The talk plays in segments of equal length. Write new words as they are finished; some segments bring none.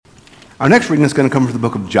Our next reading is going to come from the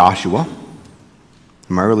book of Joshua.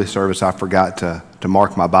 In my early service, I forgot to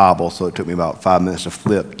mark my Bible, so it took me about 5 minutes to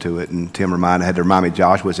flip to it, and Tim had to remind me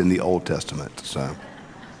Joshua's in the Old Testament. So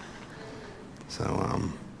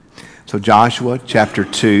Joshua chapter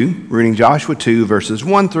 2, reading Joshua 2, verses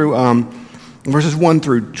 1 through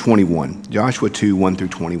 21. Joshua 2, 1 through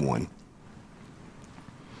 21.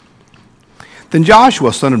 Then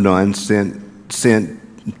Joshua, son of Nun,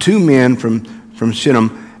 sent 2 men from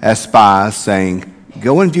Shittim as spies, saying,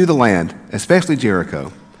 "Go and view the land, especially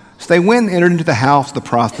Jericho." So they went and entered into the house of the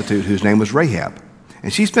prostitute, whose name was Rahab,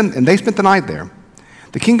 and they spent the night there.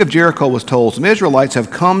 The king of Jericho was told, "Some Israelites have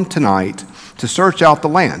come tonight to search out the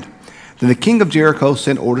land." Then the king of Jericho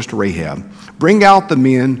sent orders to Rahab, "Bring out the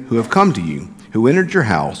men who have come to you, who entered your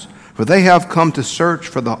house, for they have come to search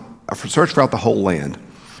out the whole land."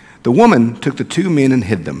 The woman took the 2 men and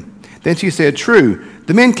hid them. Then she said, "True,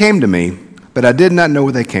 the men came to me, but I did not know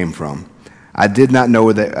where they came from. I did not know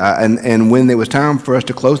where they, and when it was time for us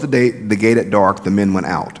to close the gate at dark, the men went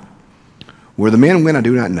out. Where the men went, I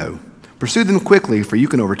do not know. Pursue them quickly, for you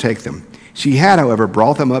can overtake them." She had, however,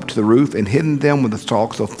 brought them up to the roof and hidden them with the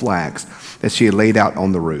stalks of flax that she had laid out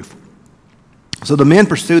on the roof. So the men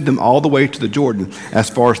pursued them all the way to the Jordan, as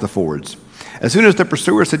far as the fords. As soon as the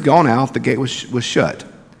pursuers had gone out, the gate was shut.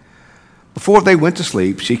 Before they went to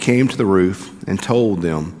sleep, she came to the roof and told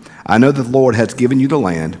them, "I know that the Lord has given you the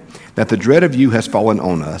land, that the dread of you has fallen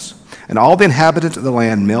on us, and all the inhabitants of the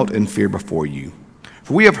land melt in fear before you.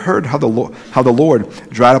 For we have heard how the Lord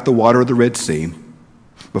dried up the water of the Red Sea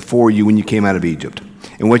before you when you came out of Egypt,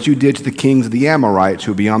 and what you did to the kings of the Amorites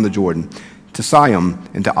who were beyond the Jordan, to Sihon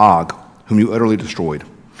and to Og, whom you utterly destroyed.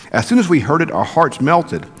 As soon as we heard it, our hearts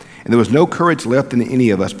melted, and there was no courage left in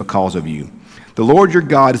any of us because of you. The Lord your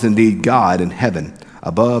God is indeed God in heaven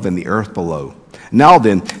above and the earth below. Now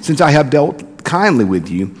then, since I have dealt kindly with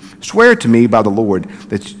you, swear to me by the Lord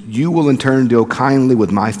that you will in turn deal kindly with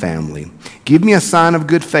my family. Give me a sign of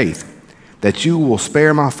good faith, that you will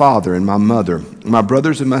spare my father and my mother, my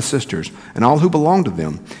brothers and my sisters, and all who belong to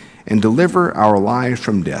them, and deliver our lives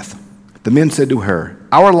from death." The men said to her,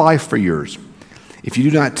 "Our life for yours. If you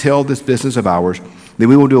do not tell this business of ours, then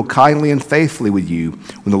we will deal kindly and faithfully with you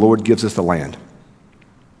when the Lord gives us the land."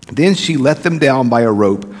 Then she let them down by a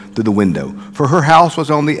rope through the window, for her house was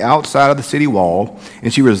on the outside of the city wall,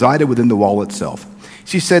 and she resided within the wall itself.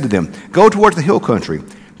 She said to them, "Go towards the hill country,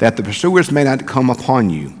 that the pursuers may not come upon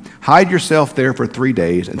you. Hide yourself there for 3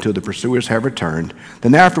 days until the pursuers have returned.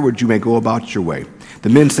 Then afterwards you may go about your way." The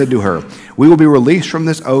men said to her, "We will be released from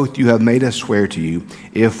this oath you have made us swear to you,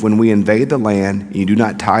 if when we invade the land, you do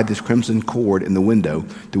not tie this crimson cord in the window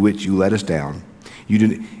through which you let us down. You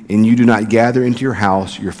do not gather into your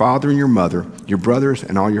house your father and your mother, your brothers,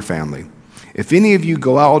 and all your family. If any of you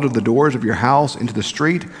go out of the doors of your house into the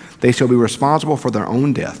street, they shall be responsible for their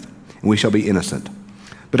own death, and we shall be innocent.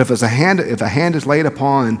 But if a hand is laid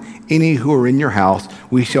upon any who are in your house,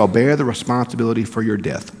 we shall bear the responsibility for your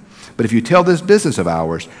death. But if you tell this business of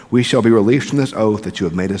ours, we shall be released from this oath that you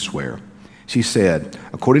have made us swear." She said,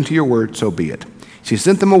 "According to your word, so be it." She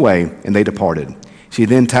sent them away, and they departed. She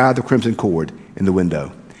then tied the crimson cord in the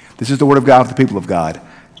window. This is the word of God for the people of God.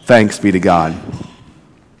 Thanks be to God.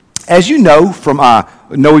 As you know from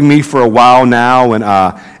knowing me for a while now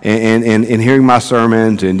and hearing my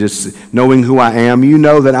sermons and just knowing who I am, you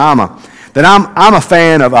know that I'm a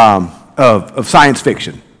fan of science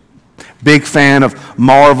fiction. Big fan of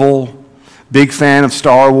Marvel. Big fan of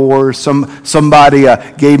Star Wars. Somebody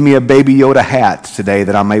gave me a Baby Yoda hat today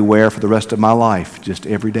that I may wear for the rest of my life, just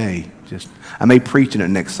every day. I may preach in it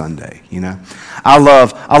next Sunday. You know, I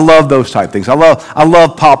love those type things. I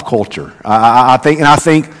love pop culture. I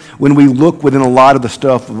think when we look within a lot of the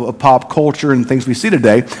stuff of pop culture and things we see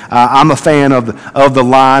today, I'm a fan of the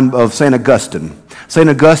line of St. Augustine. St.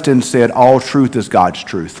 Augustine said, "All truth is God's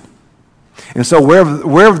truth." And so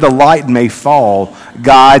wherever the light may fall,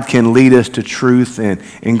 God can lead us to truth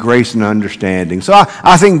and grace and understanding. So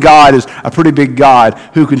I think God is a pretty big God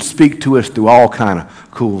who can speak to us through all kind of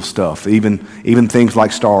cool stuff, even things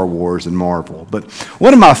like Star Wars and Marvel. But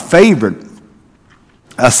one of my favorite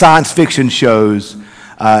science fiction shows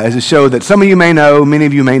is a show that some of you may know, many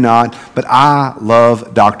of you may not, but I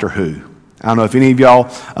love Doctor Who. I don't know if any of y'all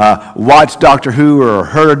watched Doctor Who or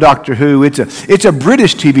heard of Doctor Who. It's a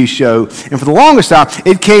British TV show, and for the longest time,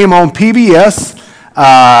 it came on PBS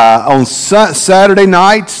on Saturday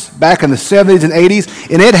nights back in the 70s and 80s,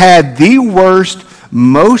 and it had the worst,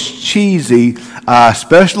 most cheesy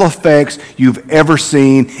special effects you've ever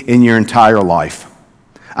seen in your entire life.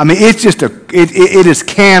 I mean, it's just it is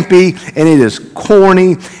campy and it is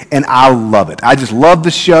corny, and I love it. I just love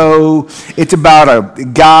the show. It's about a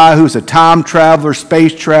guy who's a time traveler,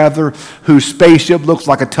 space traveler, whose spaceship looks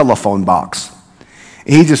like a telephone box.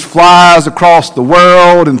 He just flies across the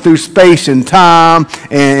world and through space and time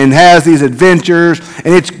and has these adventures,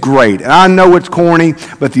 and it's great. And I know it's corny,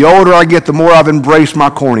 but the older I get, the more I've embraced my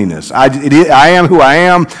corniness. I am who I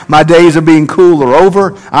am. My days of being cool are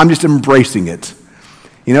over. I'm just embracing it.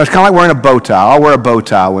 You know, it's kind of like wearing a bow tie. I'll wear a bow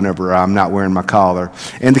tie whenever I'm not wearing my collar.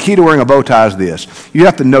 And the key to wearing a bow tie is this. You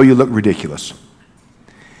have to know you look ridiculous.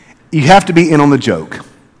 You have to be in on the joke.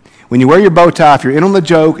 When you wear your bow tie, if you're in on the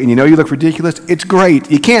joke and you know you look ridiculous, it's great.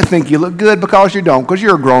 You can't think you look good because you don't, because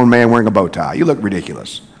you're a grown man wearing a bow tie. You look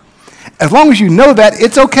ridiculous. As long as you know that,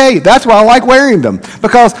 it's okay. That's why I like wearing them,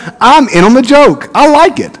 because I'm in on the joke. I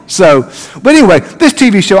like it. But anyway, this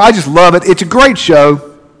TV show, I just love it. It's a great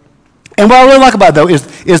show. And what I really like about it, though, is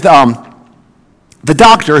the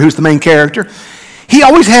doctor, who's the main character. He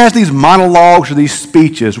always has these monologues or these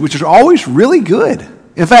speeches, which are always really good.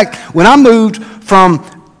 In fact, when I moved from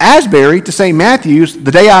Asbury to St. Matthews,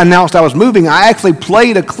 the day I announced I was moving, I actually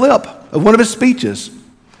played a clip of one of his speeches.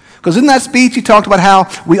 Because in that speech, he talked about how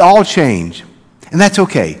we all change. And that's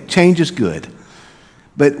okay. Change is good.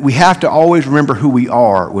 But we have to always remember who we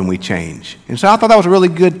are when we change. And so I thought that was a really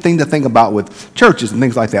good thing to think about with churches and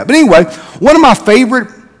things like that. But anyway, one of my favorite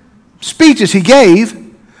speeches he gave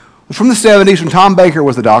was from the 70s when Tom Baker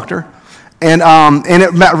was the doctor. And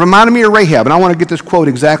it reminded me of Rahab. And I want to get this quote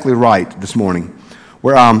exactly right this morning.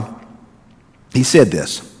 Where he said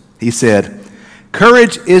this. He said,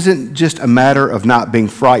 "Courage isn't just a matter of not being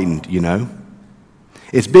frightened, you know.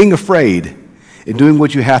 It's being afraid and doing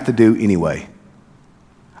what you have to do anyway."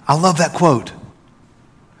 I love that quote.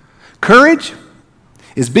 Courage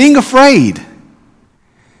is being afraid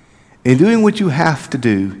and doing what you have to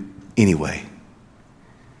do anyway.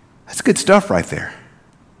 That's good stuff right there.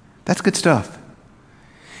 That's good stuff.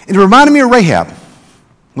 And it reminded me of Rahab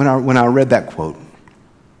when I read that quote.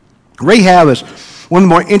 Rahab is one of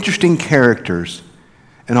the more interesting characters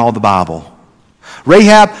in all the Bible.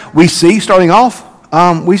 Rahab, we see, starting off,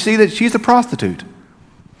 we see that she's a prostitute.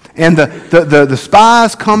 And the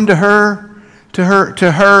spies come to her,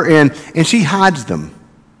 and she hides them.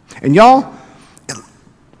 And y'all,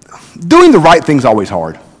 doing the right thing is always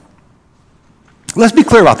hard. Let's be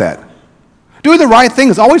clear about that. Doing the right thing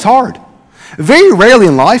is always hard. Very rarely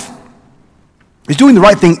in life is doing the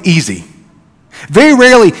right thing easy. Very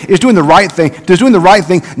rarely is doing the right thing, does doing the right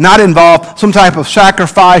thing not involve some type of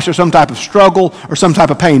sacrifice or some type of struggle or some type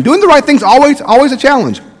of pain. Doing the right thing is always a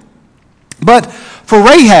challenge. But for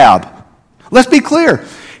Rahab, let's be clear,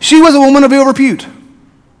 she was a woman of ill repute.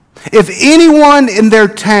 If anyone in their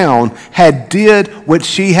town had did what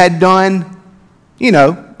she had done, you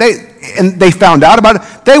know, they found out about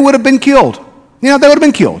it, they would have been killed. You know, they would have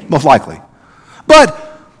been killed, most likely.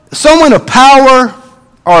 But someone of power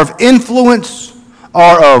or of influence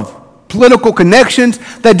or of political connections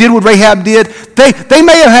that did what Rahab did, they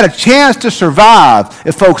may have had a chance to survive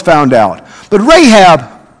if folks found out. But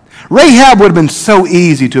Rahab would have been so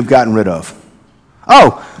easy to have gotten rid of.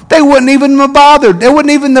 Oh, they wouldn't even have bothered. They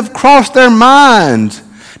wouldn't even have crossed their minds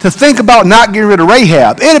to think about not getting rid of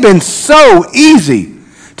Rahab. It would have been so easy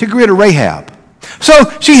to get rid of Rahab.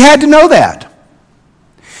 So she had to know that.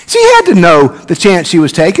 She had to know the chance she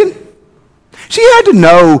was taking. She had to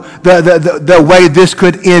know the way this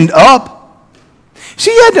could end up.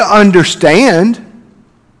 She had to understand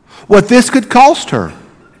what this could cost her.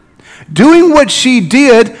 Doing what she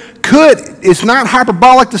did it's not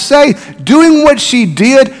hyperbolic to say, doing what she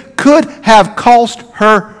did could have cost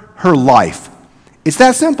her her life. It's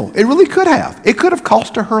that simple. It really could have. It could have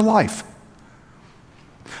cost her her life.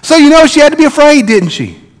 So you know she had to be afraid, didn't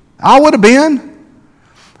she? I would have been.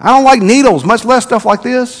 I don't like needles, much less stuff like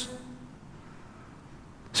this.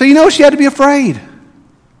 So you know she had to be afraid.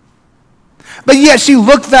 But yet she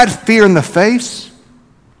looked that fear in the face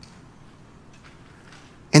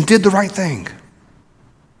and did the right thing.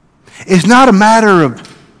 It's not a matter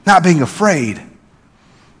of not being afraid.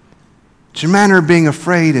 It's a matter of being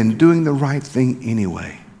afraid and doing the right thing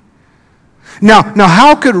anyway. Now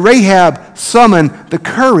how could Rahab summon the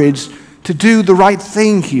courage to do the right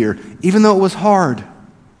thing here, even though it was hard?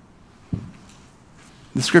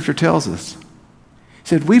 The scripture tells us. He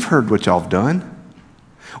said, we've heard what y'all have done.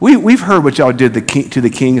 We've heard what y'all did to the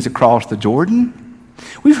kings across the Jordan.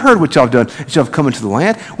 We've heard what y'all have done as y'all have come into the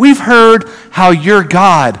land. We've heard how your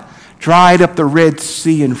God dried up the Red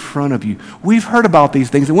Sea in front of you. We've heard about these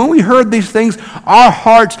things. And when we heard these things, our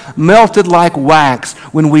hearts melted like wax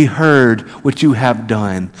when we heard what you have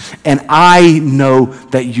done. And I know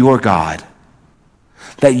that your God,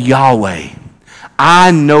 that Yahweh,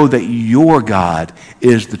 I know that your God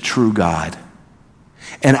is the true God.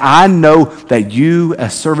 And I know that you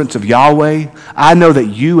as servants of Yahweh, I know that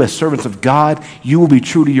you as servants of God, you will be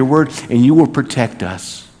true to your word and you will protect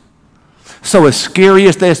us. So as scary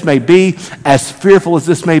as this may be, as fearful as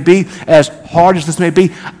this may be, as hard as this may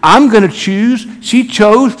be, I'm going to choose, she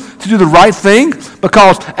chose to do the right thing,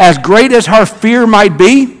 because as great as her fear might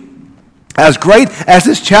be, as great as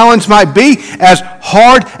this challenge might be, as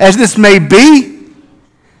hard as this may be,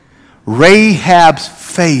 Rahab's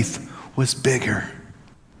faith was bigger.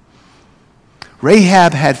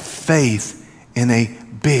 Rahab had faith in a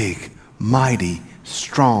big, mighty,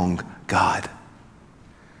 strong God.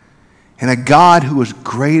 And a God who was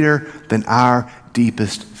greater than our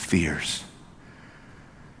deepest fears.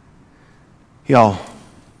 Y'all,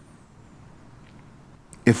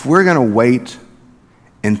 if we're going to wait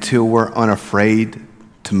until we're unafraid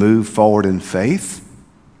to move forward in faith,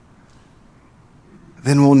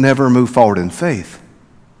 then we'll never move forward in faith.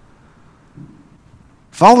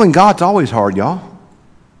 Following God's always hard, y'all.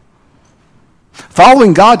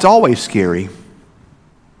 Following God's always scary.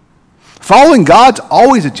 Following God's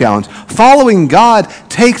always a challenge. Following God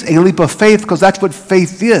takes a leap of faith, because that's what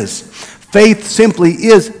faith is. Faith simply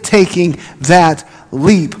is taking that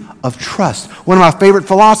leap of trust. One of my favorite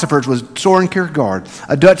philosophers was Soren Kierkegaard,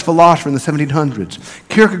 a Dutch philosopher in the 1700s.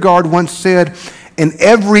 Kierkegaard once said, in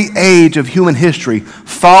every age of human history,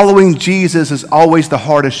 following Jesus is always the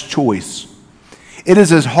hardest choice. It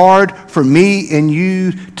is as hard for me and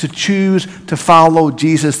you to choose to follow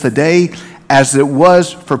Jesus today as it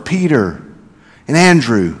was for Peter and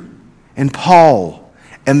Andrew and Paul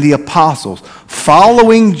and the apostles.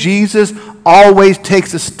 Following Jesus always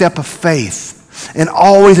takes a step of faith, and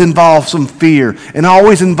always involves some fear, and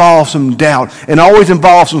always involves some doubt, and always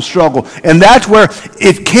involves some struggle. And that's where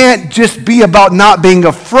it can't just be about not being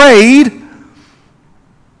afraid,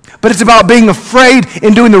 but it's about being afraid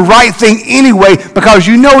and doing the right thing anyway, because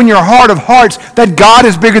you know in your heart of hearts that God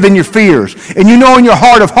is bigger than your fears. And you know in your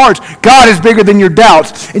heart of hearts God is bigger than your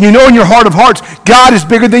doubts. And you know in your heart of hearts God is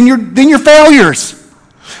bigger than your failures.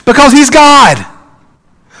 Because He's God.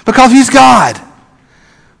 Because He's God.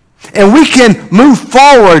 And we can move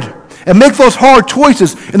forward and make those hard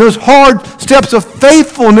choices and those hard steps of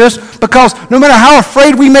faithfulness, because no matter how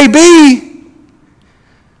afraid we may be,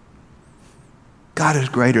 God is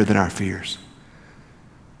greater than our fears.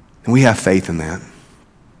 And we have faith in that.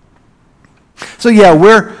 So yeah,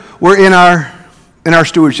 we're in our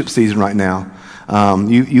stewardship season right now.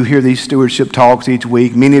 You hear these stewardship talks each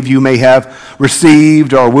week. Many of you may have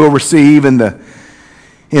received or will receive in the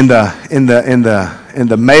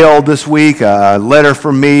mail this week a letter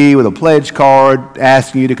from me with a pledge card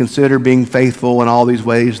asking you to consider being faithful in all these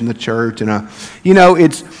ways in the church. And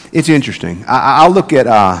it's interesting. I look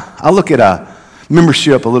at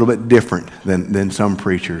membership a little bit different than some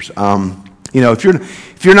preachers.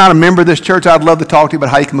 If you're not a member of this church, I'd love to talk to you about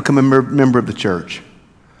how you can become a member of the church.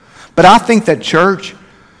 But I think that church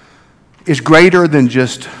is greater than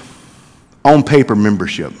just on paper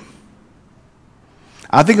membership.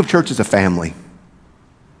 I think of church as a family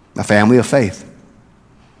of faith.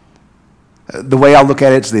 The way I look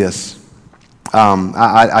at it is this.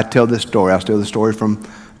 I tell this story. I'll tell the story from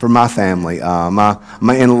my family.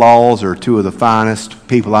 My in-laws are two of the finest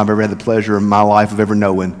people I've ever had the pleasure in my life of ever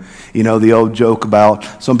knowing. You know, the old joke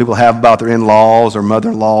about some people have about their in-laws or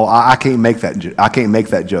mother-in-law. I can't make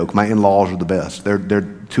that joke. My in-laws are the best. They're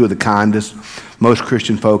two of the kindest, most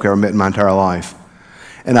Christian folk I ever met in my entire life.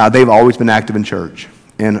 And they've always been active in church.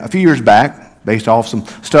 And a few years back, based off some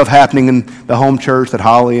stuff happening in the home church that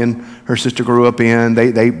Holly and her sister grew up in,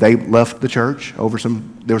 they left the church over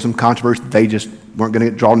there was some controversy. They just weren't going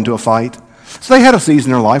to get drawn into a fight. So they had a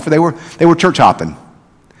season in their life where they were church hopping.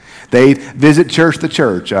 They'd visit church to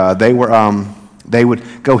church. They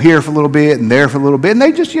would go here for a little bit and there for a little bit, and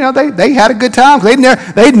they just, they had a good time. They'd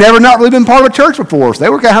never not really been part of a church before, so they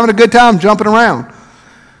were having a good time jumping around.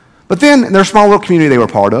 But then in their small little community they were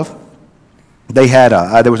part of,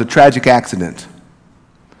 there was a tragic accident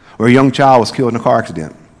where a young child was killed in a car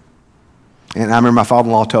accident. And I remember my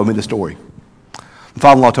father-in-law told me the story. My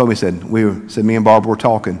father-in-law told me, me and Barbara were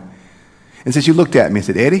talking, and she looked at me and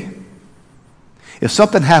said, Eddie, if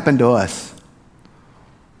something happened to us,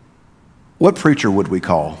 what preacher would we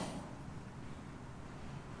call?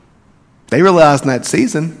 They realized in that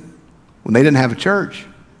season, when they didn't have a church,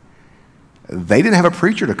 they didn't have a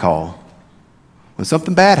preacher to call when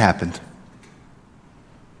something bad happened.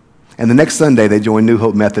 And the next Sunday, they joined New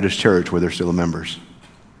Hope Methodist Church, where they're still members,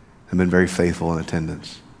 and been very faithful in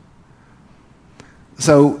attendance.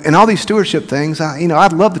 So in all these stewardship things,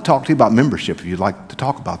 I'd love to talk to you about membership if you'd like to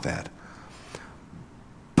talk about that.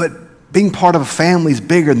 But being part of a family is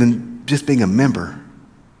bigger than just being a member.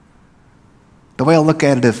 The way I look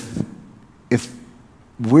at it, if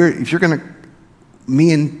you're going to,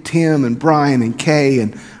 me and Tim and Brian and Kay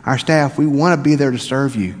and our staff, we want to be there to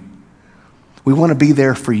serve you. We want to be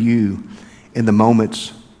there for you in the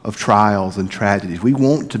moments of trials and tragedies. We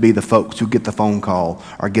want to be the folks who get the phone call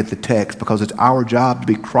or get the text, because it's our job to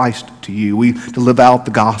be Christ to you, to live out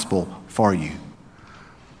the gospel for you.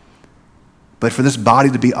 But for this body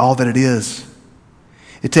to be all that it is,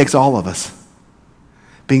 it takes all of us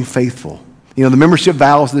being faithful. The membership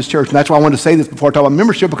vows of this church, and that's why I wanted to say this before I talk about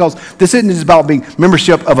membership, because this isn't just about being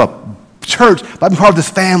membership of a church, but being part of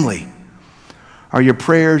this family. Are your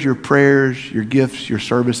prayers, your gifts, your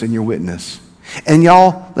service, and your witness. And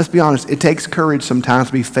y'all, let's be honest, it takes courage sometimes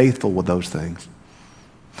to be faithful with those things.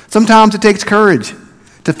 Sometimes it takes courage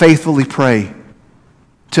to faithfully pray,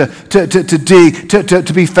 to dig,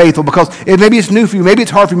 to be faithful, because maybe it's new for you, maybe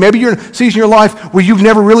it's hard for you, maybe you're in a season in your life where you've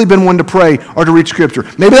never really been one to pray or to read Scripture.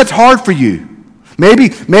 Maybe that's hard for you.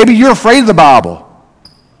 Maybe you're afraid of the Bible.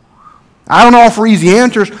 I don't offer easy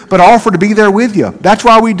answers, but I offer to be there with you. That's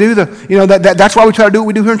why we do that's why we try to do what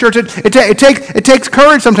we do here in church. It takes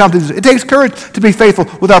courage sometimes. It takes courage to be faithful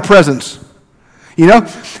with our presence.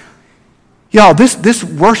 Y'all, this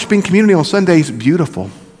worshiping community on Sunday is beautiful.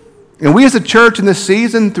 And we as a church in this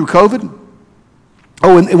season through COVID,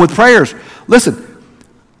 and with prayers, listen,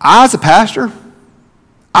 I as a pastor,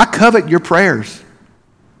 I covet your prayers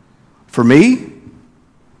for me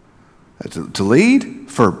to lead,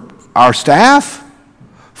 for our staff,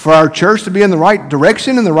 for our church to be in the right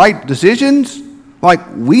direction and the right decisions. Like,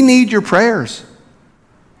 we need your prayers.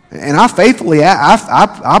 And I faithfully,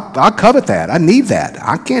 I covet that. I need that.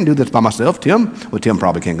 I can't do this by myself. Tim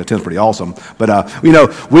probably can, because Tim's pretty awesome. But,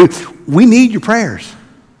 we need your prayers.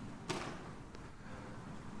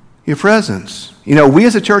 Your presence. We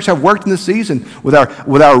as a church have worked in this season with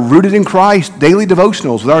our Rooted in Christ daily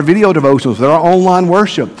devotionals, with our video devotionals, with our online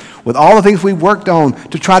worship, with all the things we've worked on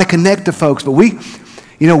to try to connect to folks. But we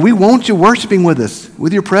want you worshiping with us,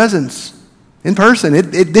 with your presence in person.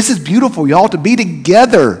 This is beautiful, y'all, to be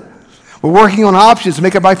together. We're working on options to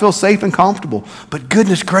make everybody feel safe and comfortable. But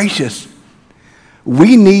goodness gracious,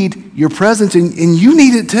 we need your presence, and you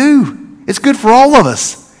need it too. It's good for all of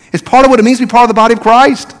us. It's part of what it means to be part of the body of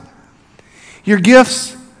Christ. Your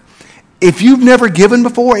gifts, if you've never given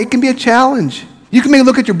before, it can be a challenge. You can maybe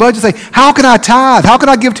look at your budget and say, how can I tithe? How can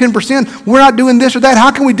I give 10%? We're not doing this or that.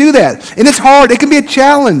 How can we do that? And it's hard. It can be a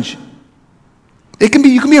challenge. You can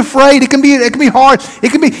be afraid. It can be hard.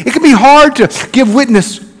 It can be hard to give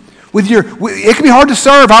witness it can be hard to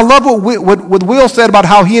serve. I love what Will said about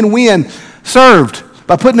how he and Wynn served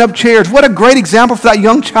by putting up chairs. What a great example for that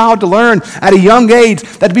young child to learn at a young age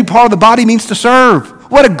that to be part of the body means to serve.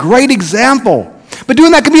 What a great example. But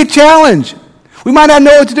doing that can be a challenge. We might not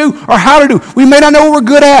know what to do or how to do. We may not know what we're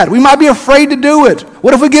good at. We might be afraid to do it.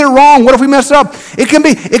 What if we get it wrong? What if we mess up? It can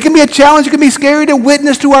be a challenge. It can be scary to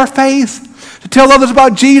witness to our faith, to tell others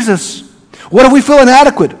about Jesus. What if we feel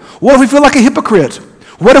inadequate? What if we feel like a hypocrite?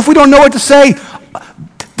 What if we don't know what to say?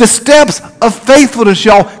 The steps of faithfulness,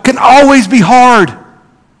 y'all, can always be hard.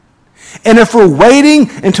 And if we're waiting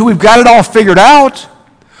until we've got it all figured out,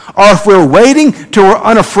 or if we're waiting till we're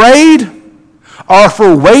unafraid, or if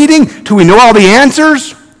we're waiting till we know all the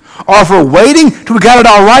answers, or if we're waiting till we got it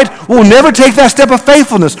all right, we'll never take that step of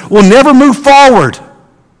faithfulness. We'll never move forward.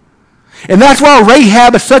 And that's why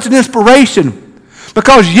Rahab is such an inspiration.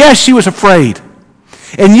 Because yes, she was afraid.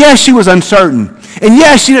 And yes, she was uncertain. And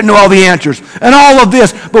yes, she didn't know all the answers and all of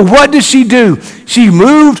this. But what did she do? She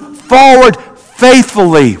moved forward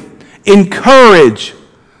faithfully, in courage,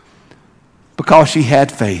 because she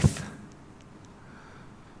had faith.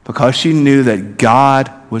 Because she knew that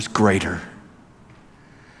God was greater.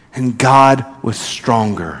 And God was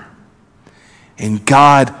stronger. And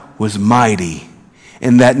God was mighty.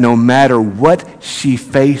 And that no matter what she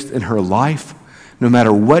faced in her life, no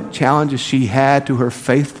matter what challenges she had to her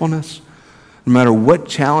faithfulness, no matter what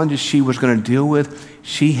challenges she was going to deal with,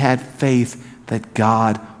 she had faith that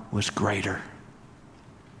God was greater.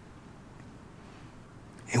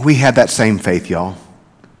 And we had that same faith, y'all.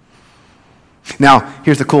 Now,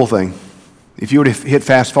 here's the cool thing. If you were to hit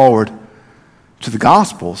fast forward to the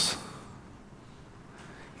Gospels,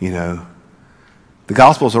 the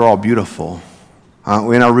Gospels are all beautiful.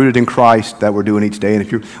 In our Rooted in Christ that we're doing each day. And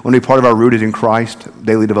if you want to be part of our Rooted in Christ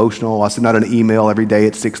daily devotional, I send out an email every day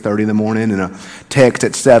at 6:30 in the morning and a text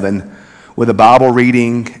at 7 with a Bible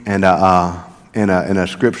reading and a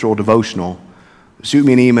scriptural devotional. Shoot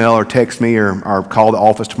me an email or text me or call the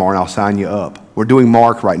office tomorrow and I'll sign you up. We're doing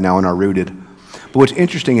Mark right now in our Rooted. But what's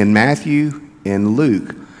interesting, in Matthew and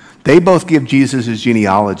Luke, they both give Jesus'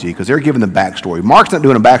 genealogy because they're giving the backstory. Mark's not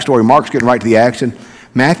doing a backstory. Mark's getting right to the action.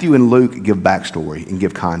 Matthew and Luke give backstory and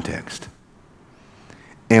give context.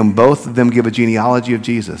 And both of them give a genealogy of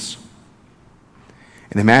Jesus.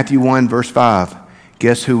 And in Matthew 1, verse 5,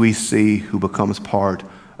 guess who we see who becomes part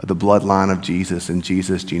of the bloodline of Jesus in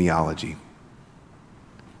Jesus' genealogy?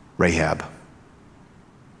 Rahab.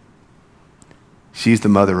 She's the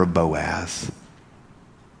mother of Boaz,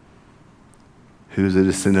 who's a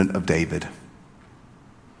descendant of David,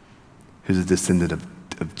 who's a descendant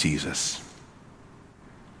of Jesus.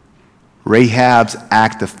 Rahab's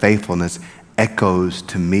act of faithfulness echoes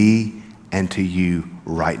to me and to you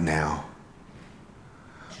right now.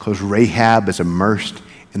 Because Rahab is immersed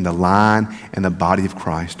in the line and the body of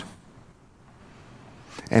Christ.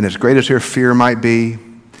 And as great as her fear might be,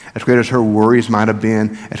 as great as her worries might have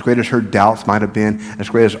been, as great as her doubts might have been, as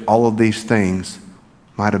great as all of these things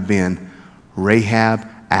might have been, Rahab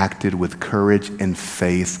acted with courage and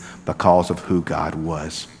faith because of who God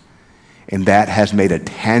was. And that has made a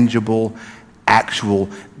tangible, actual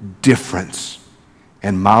difference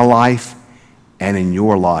in my life and in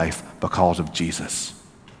your life because of Jesus.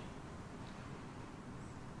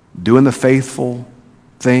 Doing the faithful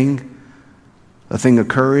thing, the thing of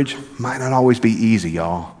courage, might not always be easy,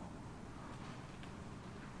 y'all.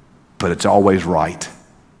 But it's always right.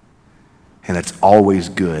 And it's always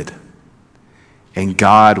good. And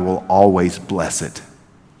God will always bless it.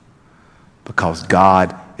 Because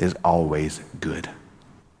God is always good.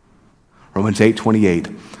 Romans 8:28.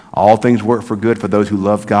 All things work for good for those who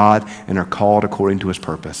love God and are called according to his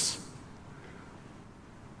purpose.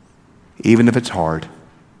 Even if it's hard,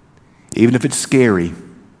 even if it's scary,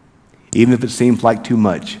 even if it seems like too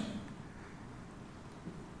much,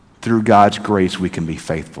 through God's grace we can be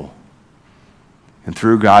faithful. And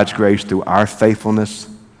through God's grace, through our faithfulness,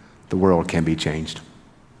 the world can be changed.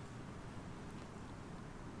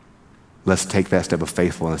 Let's take that step of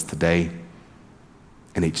faithfulness today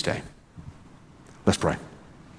and each day. Let's pray.